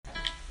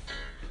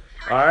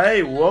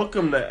Alright,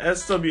 welcome to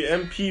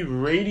SWMP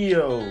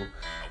Radio.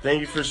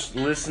 Thank you for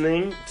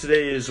listening.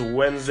 Today is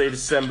Wednesday,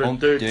 December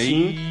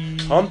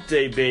 13th. Hump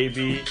Day,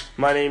 baby.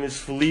 My name is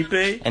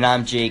Felipe. And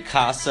I'm Jake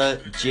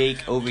Casa,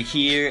 Jake over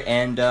here.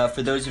 And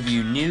for those of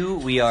you new,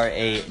 we are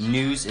a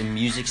news and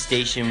music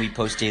station. We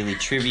post daily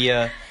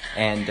trivia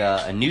and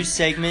a news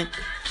segment.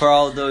 For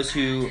all of those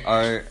who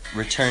are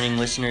returning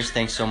listeners,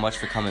 thanks so much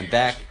for coming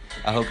back.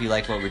 I hope you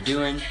like what we're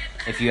doing.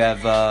 If you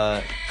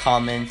have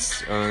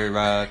comments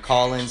or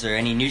call-ins or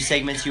any news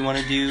segments you want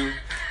to do,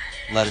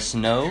 let us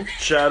know.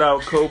 Shout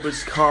out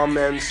Cobus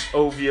Comments,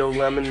 OVO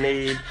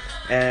Lemonade,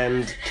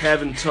 and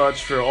Kevin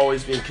Touch for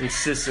always being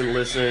consistent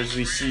listeners.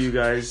 We see you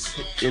guys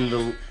in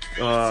the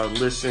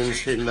listens,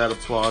 hitting that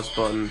applause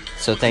button.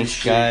 So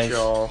thanks, guys.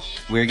 Y'all.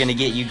 We're going to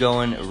get you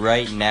going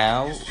right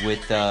now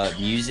with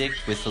music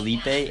with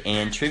Felipe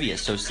and trivia.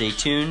 So stay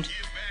tuned.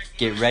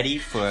 Get ready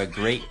for a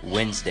great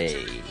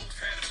Wednesday.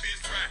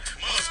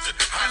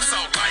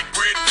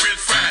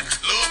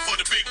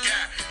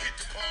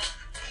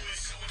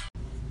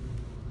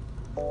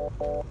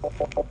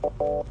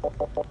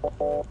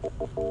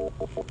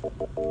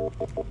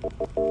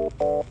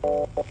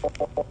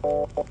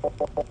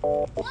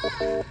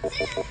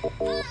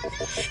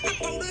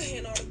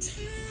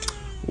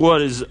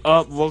 What is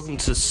up? Welcome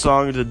to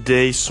Song of the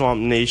Day,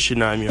 Swamp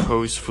Nation. I'm your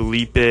host,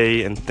 Felipe,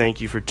 and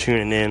thank you for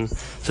tuning in.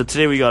 So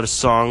today we got a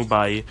song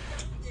by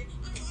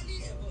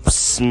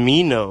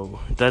Smino.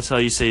 That's how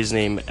you say his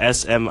name,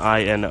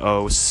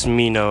 Smino,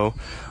 Smino,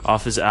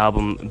 off his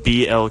album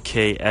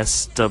BLKSWN.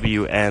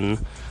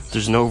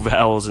 There's no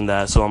vowels in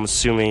that, so I'm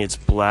assuming it's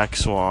Black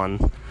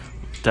Swan.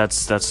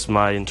 That's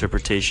my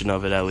interpretation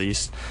of it, at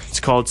least. It's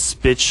called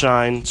Spit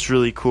Shine. It's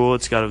really cool.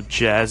 It's got a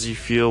jazzy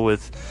feel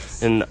with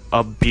an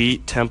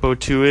upbeat tempo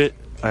to it,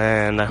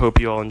 and I hope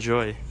you all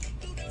enjoy.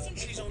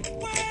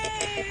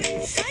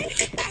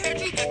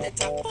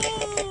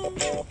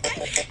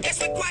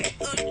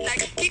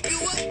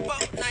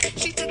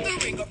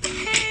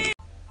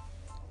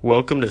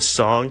 Welcome to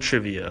Song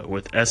Trivia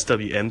with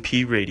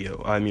SWMP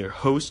Radio. I'm your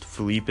host,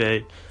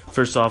 Felipe.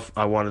 First off,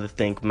 I wanted to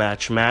thank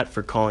Match Matt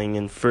for calling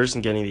in first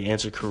and getting the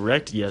answer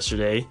correct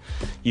yesterday.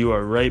 You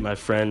are right, my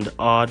friend.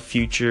 Odd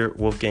Future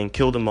Wolfgang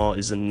Kill 'Em All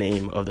is the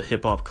name of the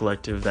hip-hop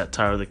collective that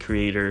Tyler, the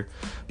Creator,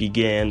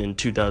 began in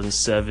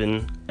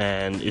 2007,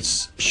 and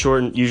it's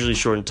usually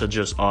shortened to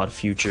just Odd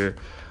Future.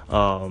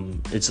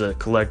 It's a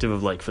collective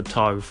of like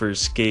photographers,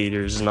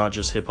 skaters, not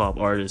just hip-hop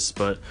artists,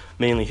 but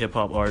mainly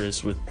hip-hop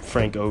artists with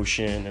Frank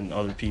Ocean and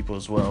other people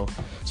as well.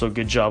 So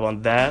good job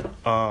on that.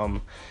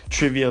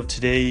 Trivia of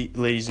today,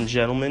 ladies and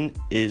gentlemen,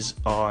 is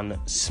on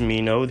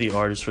Smino, the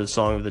artist for the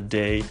song of the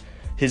day.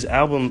 His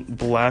album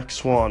Black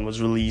Swan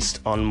was released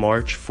on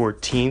March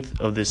 14th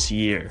of this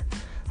year.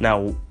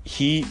 Now,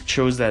 he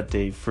chose that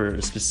day for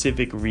a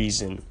specific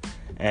reason,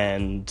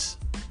 and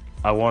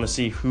I want to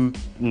see who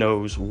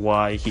knows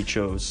why he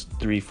chose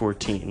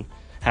 314.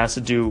 Has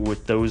to do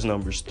with those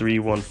numbers,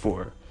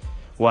 314.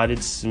 Why did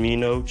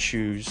Smino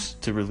choose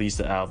to release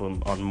the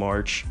album on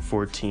March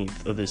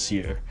 14th of this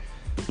year?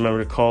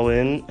 Remember to call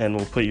in and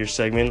we'll put your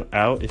segment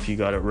out if you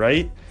got it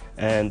right.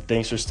 And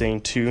thanks for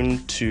staying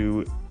tuned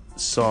to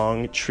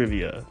Song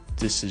Trivia.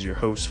 This is your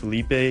host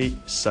Felipe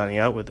signing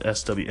out with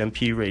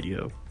SWMP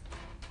Radio.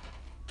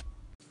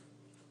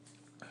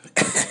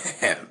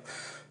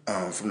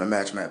 From the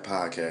Match Matt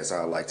podcast,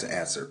 I would like to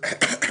answer.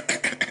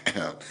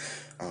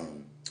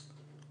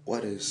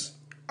 What is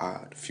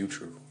Odd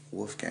Future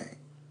Wolfgang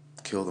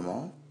Kill 'Em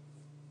All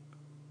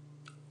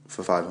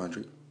for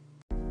 500?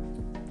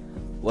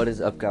 What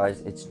is up,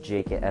 guys? It's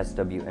Jake at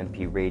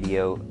SWMP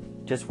Radio.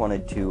 Just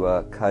wanted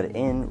to cut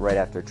in right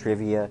after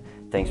trivia.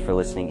 Thanks for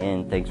listening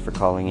in. Thanks for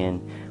calling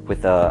in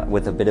with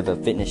a bit of a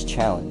fitness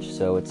challenge.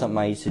 So it's something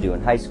I used to do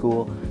in high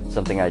school,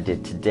 something I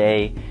did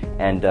today,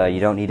 and you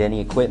don't need any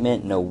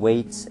equipment, no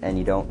weights, and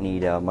you don't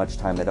need much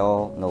time at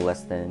all, no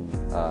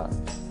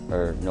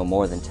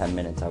more than 10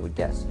 minutes, I would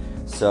guess.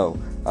 So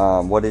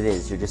what it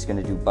is, you're just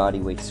going to do body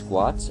weight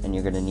squats, and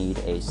you're going to need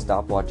a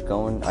stopwatch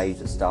going. I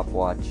use a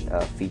stopwatch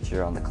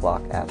feature on the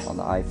clock app on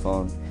the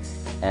iPhone.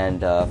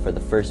 And for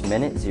the first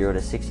minute, 0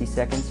 to 60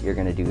 seconds, you're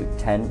going to do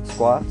 10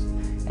 squats.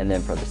 And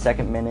then for the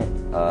second minute,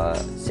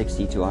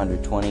 60 to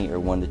 120 or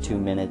 1 to 2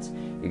 minutes,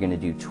 you're going to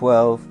do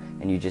 12.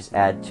 And you just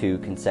add 2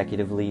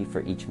 consecutively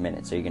for each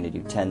minute. So you're going to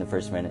do 10 the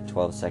first minute,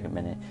 12 the second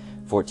minute,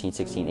 14,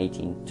 16,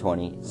 18,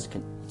 20,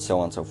 so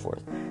on and so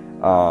forth.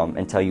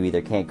 Until you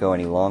either can't go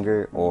any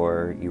longer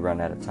or you run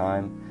out of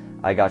time.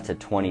 I got to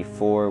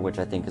 24, which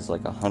I think is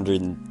like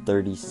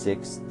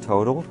 136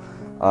 total.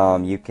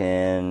 You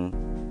can,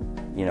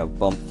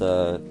 bump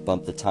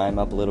the time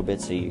up a little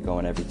bit, so you're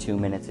going every 2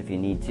 minutes if you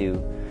need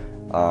to.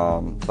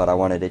 But I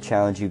wanted to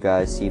challenge you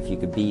guys, see if you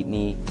could beat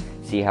me,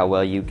 see how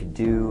well you could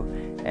do,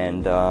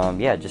 and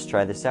just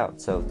try this out.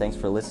 So thanks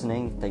for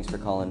listening, thanks for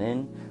calling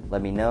in.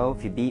 Let me know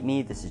if you beat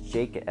me. This is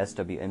Jake at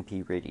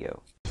SWMP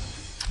Radio.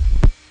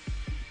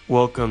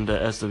 Welcome to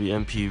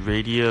SWMP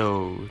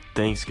Radio.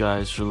 Thanks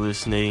guys for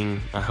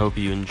listening. I hope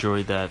you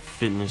enjoyed that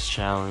fitness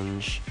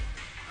challenge.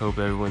 Hope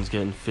everyone's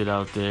getting fit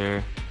out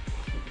there.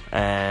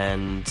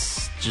 and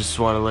just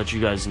want to let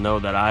you guys know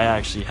that I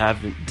actually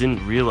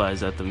didn't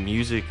realize that the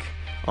music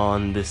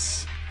on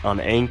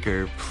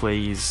Anchor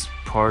plays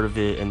part of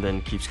it and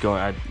then keeps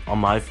going.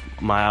 My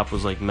app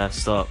was like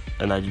messed up,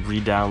 and I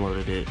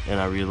re-downloaded it and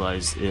I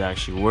realized it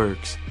actually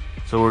works.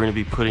 So we're gonna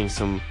be putting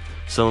some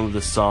of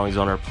the songs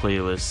on our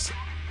playlist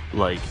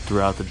like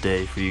throughout the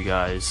day for you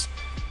guys,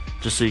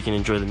 just so you can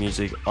enjoy the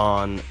music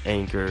on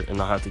Anchor and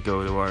not have to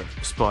go to our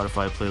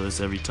Spotify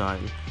playlist every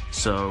time.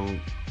 So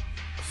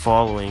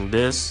following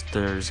this,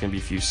 there's gonna be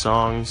a few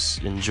songs.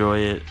 Enjoy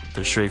it.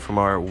 They're straight from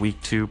our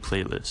week 2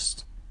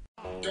 playlist.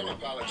 Don't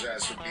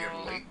apologize for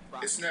being late.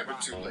 It's never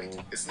too late.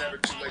 It's never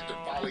too late to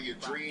follow your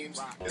dreams.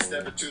 It's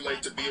never too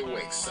late to be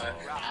awake, son.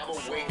 I'm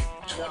awake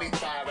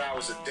 25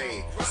 hours a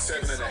day,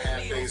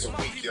 7.5 days a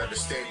week. You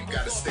understand? You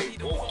gotta stay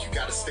woke. You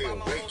gotta stay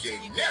awake. You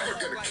ain't never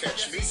gonna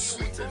catch me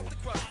sleeping.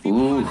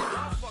 Ooh.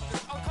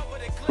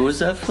 Who was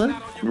that, Flip?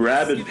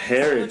 Rabid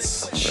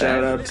Parrots.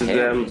 Shout out to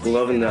them.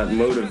 Loving that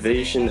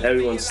motivation.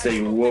 Everyone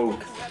stay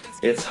woke.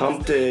 It's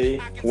Hump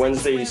Day,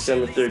 Wednesday,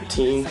 December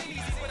 13th.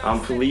 I'm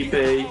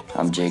Felipe.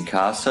 I'm Jay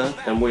Casa.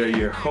 And we are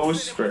your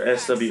hosts for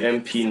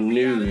SWMP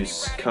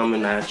News,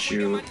 coming at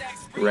you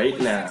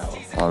right now.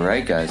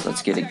 Alright guys,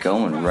 let's get it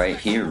going right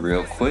here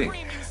real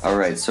quick.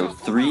 Alright, so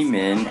 3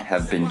 men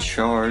have been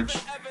charged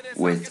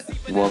with,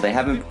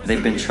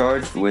 they've been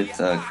charged with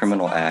a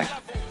criminal act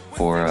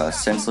for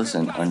senseless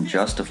and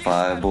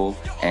unjustifiable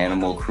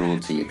animal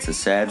cruelty. It's a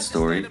sad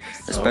story,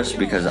 especially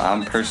because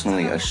I'm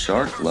personally a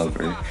shark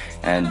lover,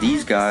 and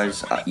these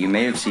guys, you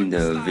may have seen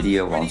the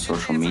video on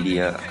social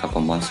media a couple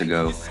months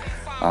ago,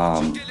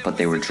 but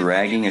they were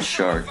dragging a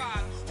shark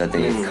that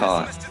they had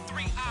caught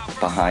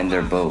behind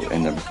their boat,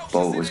 and the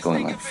boat was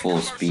going like full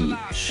speed,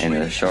 and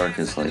the shark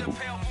is like,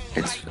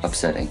 it's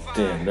upsetting.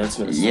 Damn, that's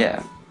messed up.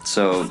 Yeah,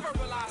 so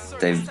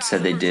they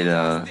said they did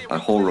a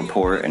whole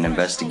report, an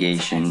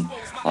investigation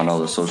on all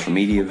the social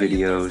media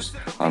videos,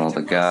 on all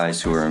the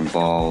guys who were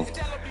involved.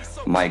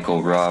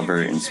 Michael,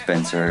 Robert, and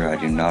Spencer, I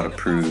do not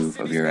approve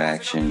of your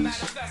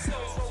actions.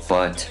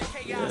 But,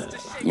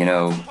 you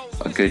know,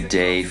 a good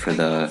day for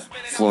the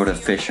Florida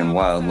Fish and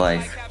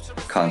Wildlife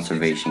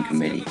Conservation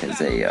Committee, because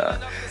they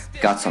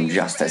got some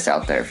justice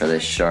out there for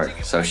this shark.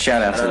 So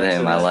shout out to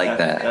them. I like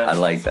that. I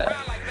like that.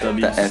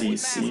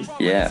 WCC.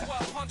 Yeah.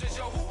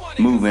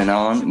 Moving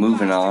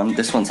on.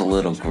 This one's a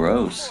little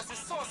gross.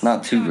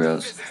 Not too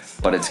gross,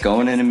 but it's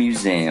going in a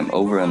museum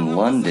over in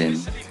London.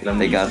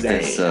 They got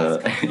this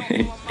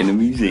in a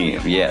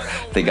museum. Yeah,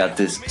 they got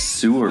this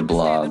sewer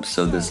blob.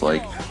 So this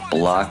like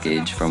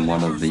blockage from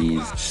one of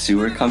these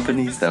sewer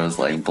companies that was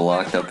like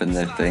blocked up in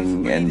the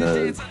thing, and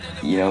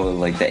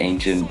like the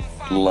ancient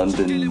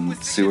London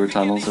sewer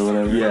tunnels or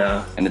whatever.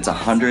 Yeah. And it's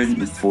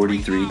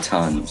 143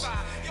 tons,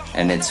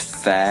 and it's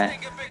fat,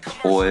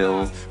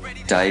 oil,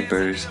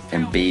 diapers,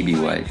 and baby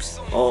wipes.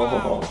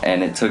 Oh.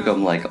 And it took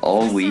them like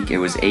all week. It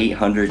was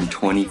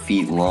 820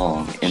 feet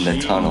long in the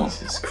tunnel.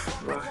 Jesus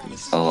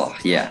Christ. Oh,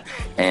 yeah.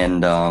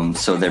 And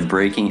so they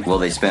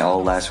spent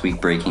all last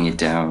week breaking it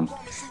down.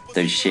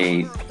 They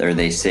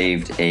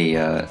saved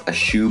a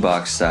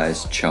shoebox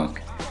sized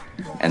chunk,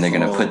 and they're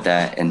gonna put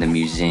that in the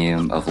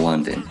Museum of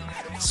London.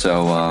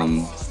 So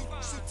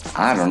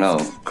I don't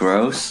know,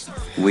 gross,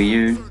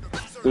 weird.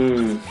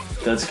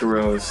 That's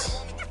gross.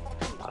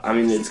 I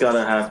mean, it's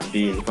gotta have to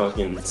be a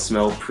fucking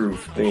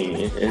smell-proof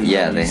thing.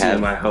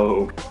 I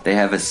hope. They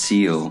have a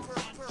seal.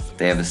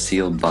 They have a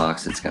sealed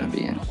box it's gonna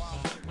be in.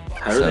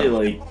 How do they,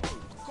 like,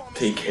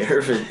 take care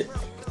of it?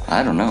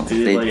 I don't know.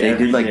 They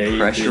did, like, day,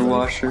 pressure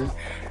washer.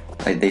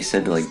 Like, they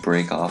said to, like,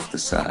 break off the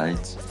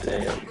sides.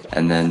 Damn.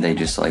 And then they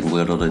just, like,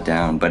 whittled it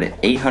down. But at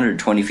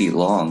 820 feet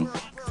long,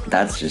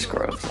 that's just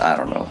gross. I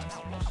don't know.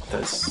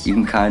 You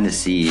can kind of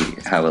see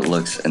how it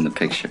looks in the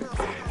picture.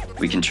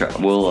 We can try.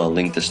 We'll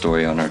link the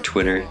story on our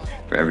Twitter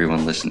for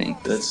everyone listening.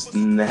 That's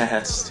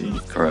nasty.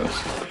 Gross.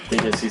 I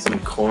think I see some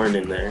corn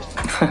in there.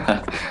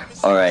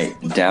 Alright,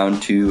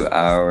 down to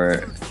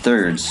our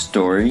third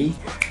story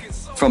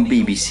from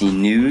BBC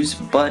News,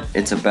 but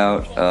it's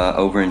about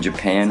over in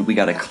Japan. We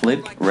got a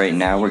clip right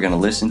now we're going to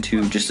listen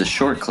to, just a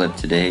short clip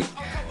today.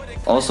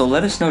 Also,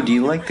 let us know, do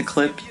you like the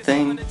clip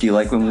thing? Do you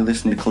like when we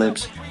listen to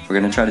clips? We're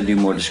going to try to do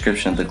more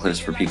description of the clips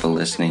for people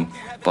listening,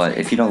 but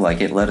if you don't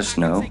like it, let us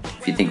know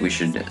if you think we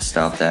should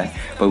stop that.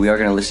 But we are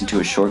going to listen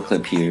to a short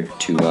clip here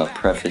to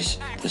preface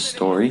the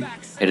story.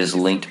 It is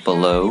linked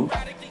below,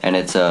 and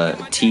it's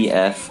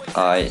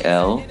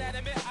TFIL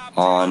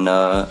on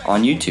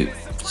YouTube.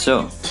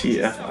 So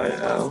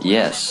TFIL?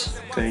 Yes.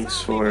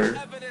 Thanks for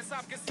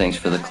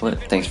the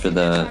clip. Thanks for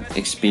the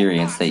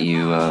experience that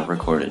you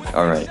recorded.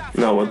 Alright.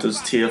 No, what does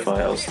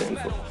TFIL stand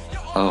for?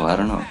 Oh, I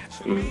don't know.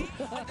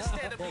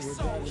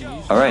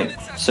 Alright,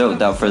 so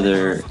without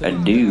further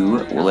ado,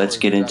 let's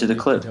get into the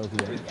clip. In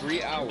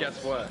 3 hours.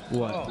 Guess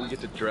what? We get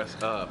to dress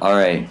up.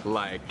 Alright.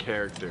 Like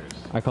characters.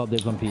 I called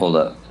dibs on people. Hold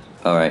up.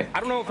 Alright. I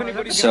don't know if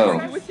anybody's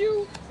So,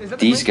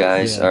 these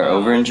guys are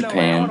over in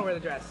Japan,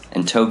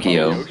 in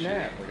Tokyo,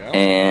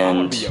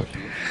 and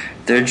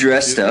They're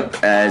dressed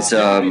up as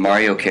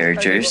Mario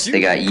characters. They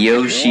got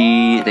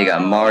Yoshi, they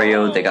got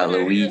Mario, they got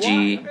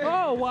Luigi,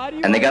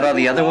 and they got all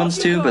the other ones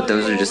too, but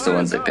those are just the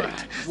ones they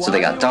picked. So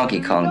they got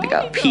Donkey Kong, they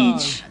got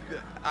Peach.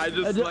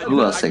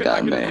 Who else they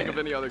got in there?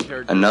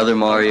 Another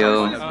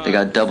Mario. They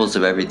got doubles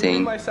of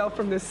everything. I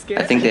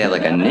think they have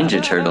like a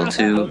Ninja Turtle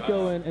too.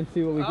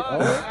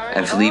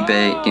 And Felipe,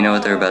 do you know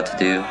what they're about to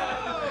do?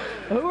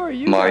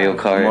 Mario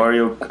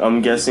Kart.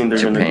 I'm guessing they're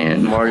Japan.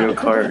 gonna Mario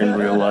Kart in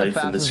real life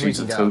in the streets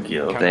of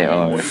Tokyo. They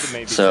are.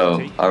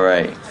 So,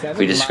 alright.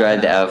 We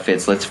described the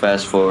outfits. Let's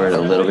fast forward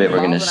a little bit. We're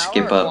gonna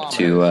skip up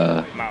to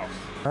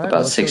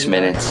about 6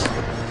 minutes.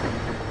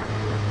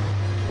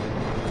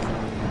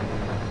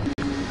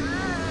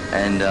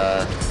 And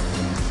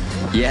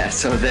yeah,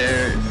 so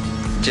they're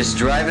just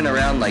driving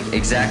around like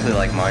exactly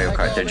like Mario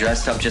Kart. They're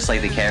dressed up just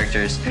like the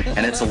characters,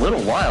 and it's a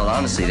little wild,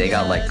 honestly. They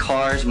got like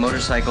cars,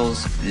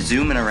 motorcycles,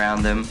 zooming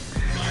around them.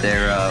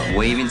 They're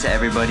waving to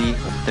everybody.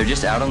 They're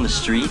just out on the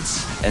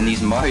streets, and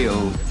these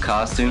Mario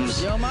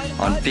costumes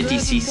on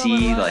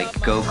 50cc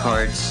like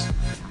go-karts.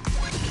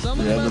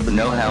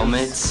 No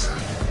helmets,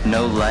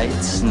 no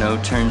lights,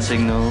 no turn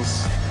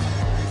signals.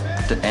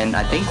 And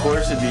I think, Of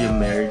course, it'd be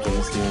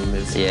Americans doing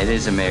this. yeah, it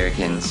is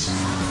Americans.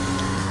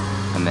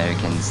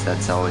 Americans,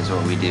 that's always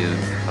what we do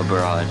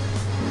abroad.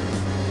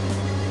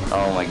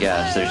 Oh my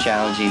gosh, they're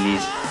challenging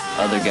these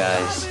other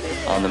guys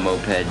on the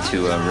moped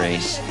to a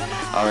race.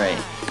 Alright,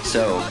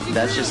 so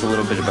that's just a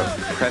little bit of a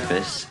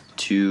preface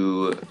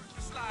to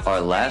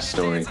our last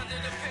story.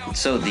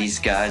 So these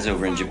guys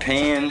over in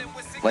Japan,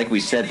 like we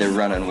said, they're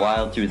running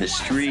wild through the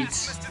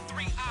streets.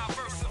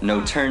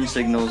 No turn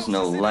signals,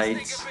 no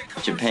lights.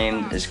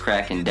 Japan is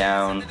cracking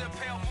down.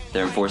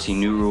 They're enforcing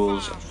new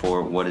rules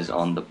for what is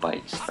on the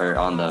bikes, or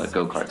on the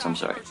go-karts, I'm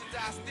sorry.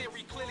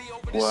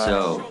 Wow.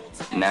 So,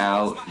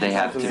 now they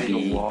have to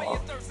be,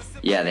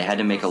 yeah, they had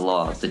to make a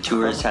law. The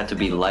tourists had to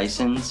be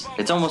licensed.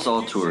 It's almost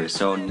all tourists,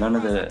 so none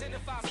of the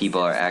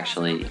people are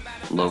actually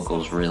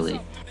locals, really.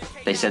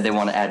 They said they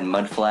want to add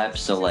mud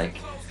flaps, so like,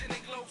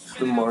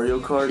 The Mario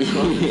Kart.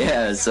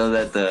 yeah, so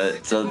that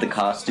the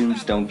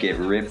costumes don't get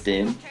ripped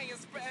in.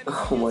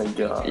 Oh my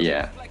god.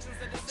 Yeah.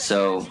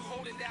 So,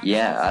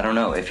 yeah, I don't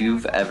know. If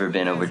you've ever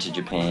been over to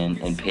Japan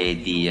and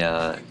paid the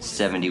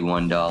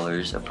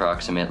 $71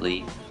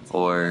 approximately,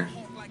 or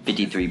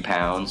 53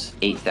 pounds,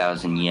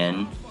 8,000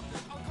 yen,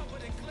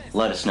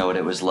 let us know what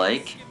it was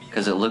like,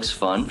 because it looks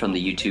fun from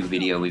the YouTube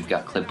video we've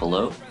got clipped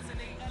below.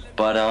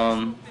 But,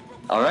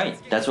 alright,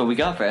 that's what we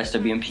got for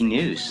SWMP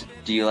News.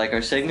 Do you like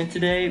our segment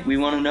today? We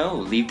want to know.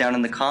 Leave down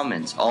in the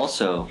comments.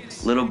 Also,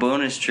 little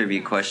bonus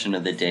trivia question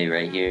of the day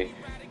right here.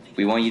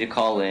 We want you to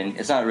call in.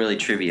 It's not really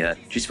trivia.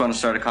 Just want to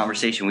start a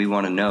conversation. We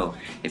want to know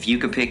if you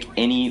could pick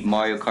any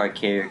Mario Kart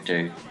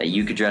character that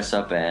you could dress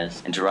up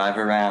as and drive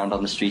around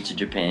on the streets of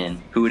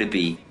Japan, who would it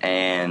be?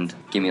 And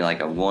give me like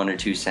a 1 or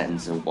 2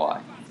 sentence of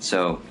why.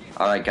 So,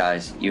 alright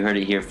guys, you heard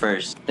it here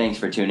first. Thanks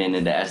for tuning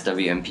in to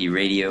SWMP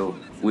Radio.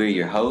 We're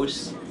your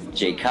hosts,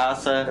 Jay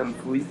Casa. I'm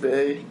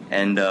Felipe.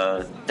 And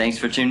thanks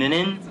for tuning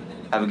in.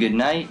 Have a good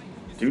night.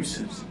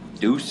 Deuces.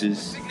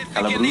 Deuces.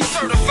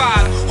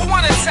 Certified. Who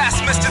wanna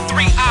test Mr.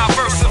 3I?